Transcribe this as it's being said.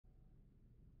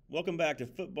Welcome back to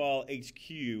Football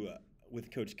HQ with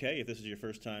Coach K. If this is your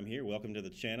first time here, welcome to the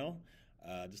channel.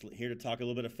 Just here to talk a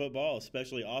little bit of football,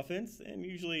 especially offense, and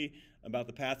usually about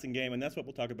the passing game, and that's what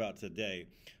we'll talk about today.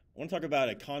 I want to talk about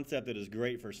a concept that is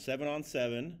great for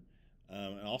 7-on-7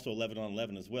 and also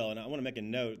 11-on-11 as well. And I want to make a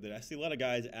note that I see a lot of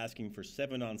guys asking for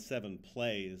 7-on-7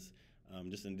 plays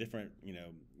just in different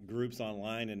groups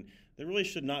online, and there really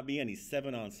should not be any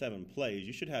 7-on-7 plays.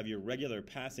 You should have your regular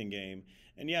passing game,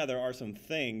 and yeah, there are some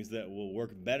things that will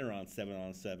work better on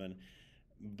 7-on-7,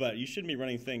 but you shouldn't be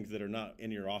running things that are not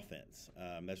in your offense.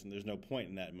 There's no point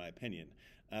in that, in my opinion.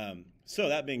 So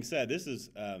that being said, this is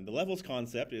the levels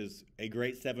concept is a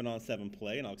great 7-on-7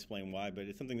 play, and I'll explain why. But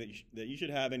it's something that you should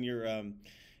have in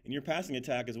your passing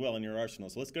attack as well, in your arsenal.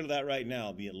 So let's go to that right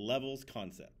now. The levels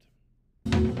concept.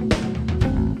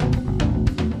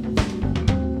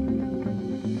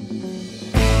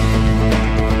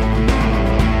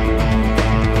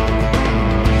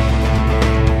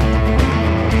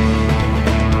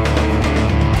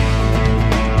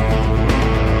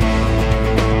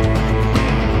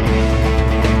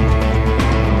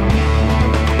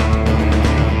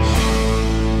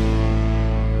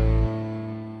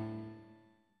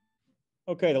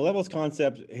 Okay, the levels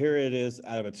concept, here it is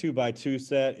out of a 2x2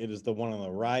 set. It is the one on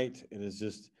the right. It is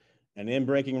just an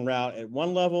in-breaking route at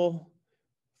one level,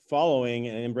 following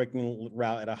an in-breaking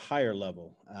route at a higher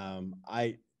level.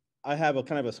 I have a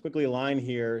kind of a squiggly line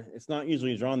here. It's not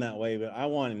usually drawn that way, but I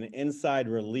want an inside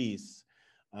release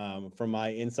from my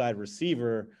inside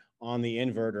receiver on the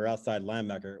invert or outside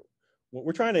linebacker.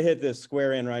 We're trying to hit this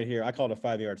square in right here. I call it a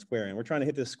 5-yard square in. We're trying to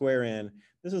hit this square in.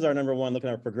 This is our number one, looking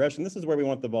at our progression. This is where we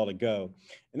want the ball to go.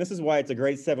 And this is why it's a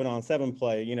great 7-on-7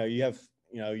 play. You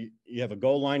have a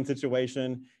goal line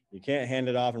situation. You can't hand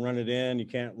it off and run it in. You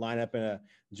can't line up in a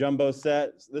jumbo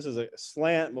set. This is a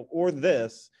slant, or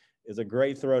this is a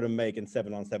great throw to make in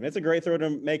 7-on-7. It's a great throw to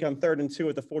make on 3rd and 2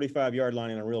 at the 45-yard line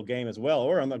in a real game as well,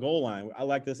 or on the goal line. I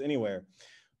like this anywhere.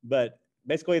 But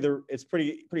basically, it's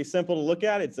pretty simple to look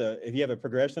at. If you have a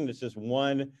progression, it's just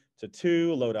 1 to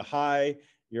 2, low to high.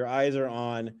 Your eyes are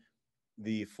on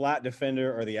the flat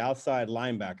defender or the outside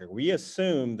linebacker. We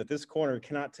assume that this corner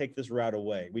cannot take this route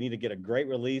away. We need to get a great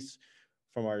release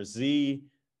from our Z.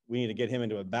 We need to get him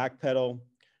into a back pedal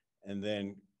and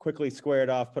then quickly square it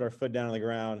off, put our foot down on the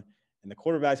ground, and the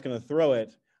quarterback's going to throw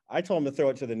it. I told him to throw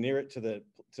it to the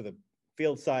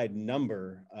field side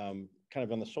number, kind of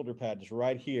on the shoulder pad, just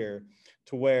right here,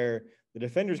 to where the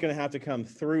defender's going to have to come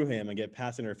through him and get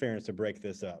pass interference to break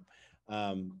this up.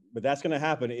 But that's going to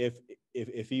happen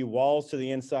if he walls to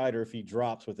the inside or if he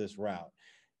drops with this route.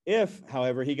 If,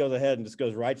 however, he goes ahead and just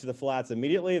goes right to the flats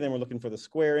immediately, then we're looking for the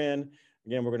square in.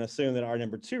 Again, we're going to assume that our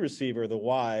number 2 receiver, the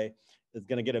Y, is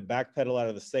going to get a back pedal out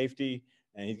of the safety,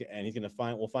 and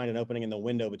we'll find an opening in the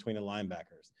window between the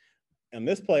linebackers. On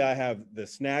this play, I have the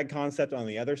snag concept on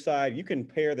the other side. You can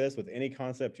pair this with any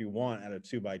concept you want out of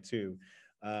 2x2.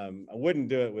 I wouldn't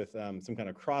do it with some kind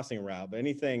of crossing route, but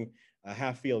anything a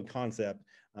half field concept.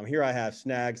 Here I have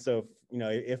snag. So,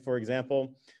 if for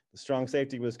example, the strong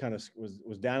safety was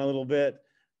down a little bit,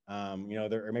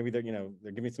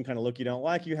 they're giving some kind of look you don't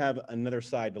like, you have another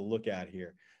side to look at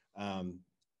here.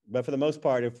 But for the most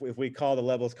part, if we call the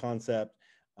levels concept,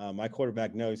 my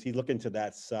quarterback knows he's looking to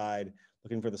that side,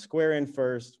 looking for the square in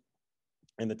first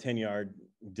and the 10-yard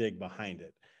dig behind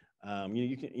it.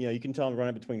 You can tell him to run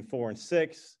it between 4 and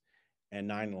 6 and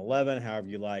 9 and 11, however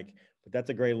you like. But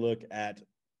that's a great look at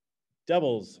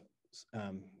doubles.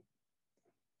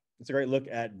 It's a great look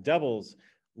at doubles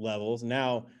levels.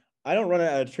 Now, I don't run it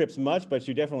out of trips much, but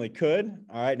you definitely could.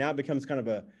 All right, now it becomes kind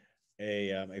of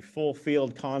a full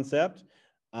field concept.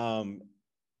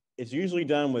 It's usually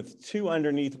done with 2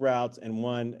 underneath routes and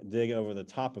 1 dig over the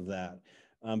top of that.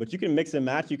 But you can mix and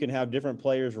match. You can have different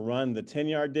players run the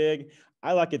 10-yard dig.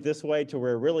 I like it this way, to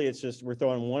where really it's just we're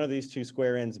throwing one of these 2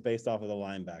 square ends based off of the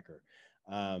linebacker.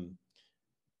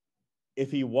 If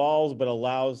he walls but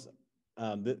allows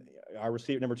our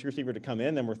number 2 receiver to come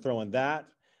in, then we're throwing that.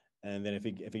 And then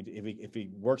if he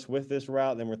works with this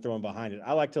route, then we're throwing behind it.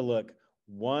 I like to look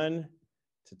 1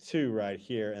 to 2 right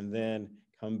here, and then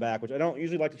come back, which I don't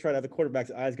usually like to try to have the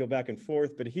quarterback's eyes go back and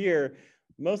forth. But here,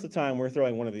 most of the time, we're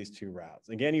throwing one of these 2 routes.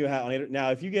 Again, now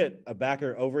if you get a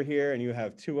backer over here and you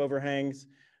have 2 overhangs,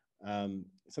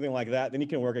 something like that, then you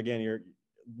can work again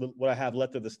what I have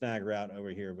left of the snag route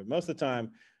over here. But most of the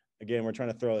time, again, we're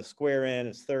trying to throw a square in.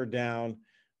 It's 3rd down,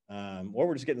 or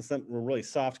we're just getting some really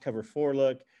soft cover 4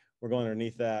 look. We're going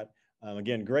underneath that.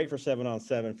 Again, great for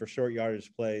 7-on-7 for short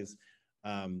yardage plays.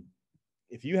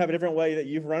 if you have a different way that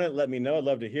you've run it, let me know. I'd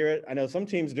love to hear it. I know some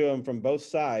teams do them from both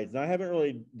sides, and I haven't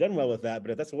really done well with that.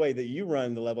 But if that's the way that you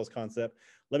run the levels concept,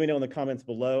 let me know in the comments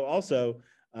below. Also,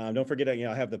 don't forget,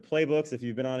 I have the playbooks. If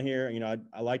you've been on here,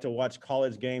 I like to watch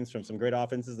college games from some great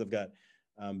offenses. I've got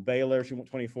Baylor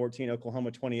 2014,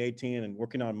 Oklahoma 2018, and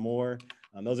working on more.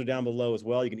 Those are down below as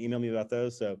well. You can email me about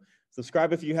those. So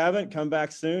subscribe if you haven't. Come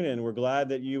back soon, and we're glad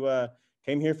that you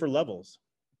came here for levels.